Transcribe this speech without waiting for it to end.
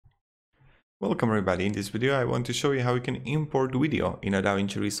Welcome everybody. In this video I want to show you how you can import video in a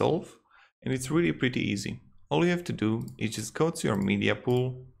Davinci Resolve, and it's really pretty easy. All you have to do is just go to your media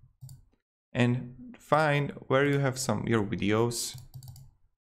pool and find where you have your videos.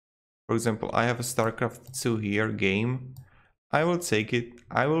 For example, I have a StarCraft 2 here game. I will take it,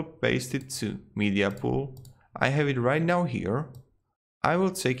 I will paste it to media pool. I have it right now here. I will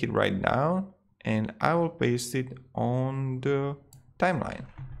take it right now and I will paste it on the timeline.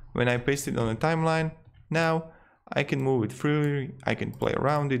 When I paste it on the timeline, now I can move it freely, I can play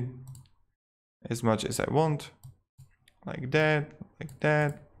around it as much as I want, like that, like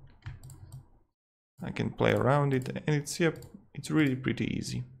that. I can play around it and it's really pretty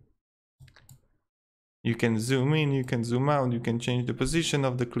easy. You can zoom in, you can zoom out, you can change the position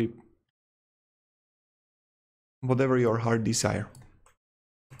of the clip. Whatever your heart desire.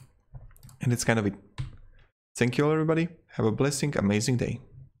 And that's kind of it. Thank you all everybody. Have a blessing, amazing day.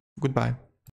 Goodbye.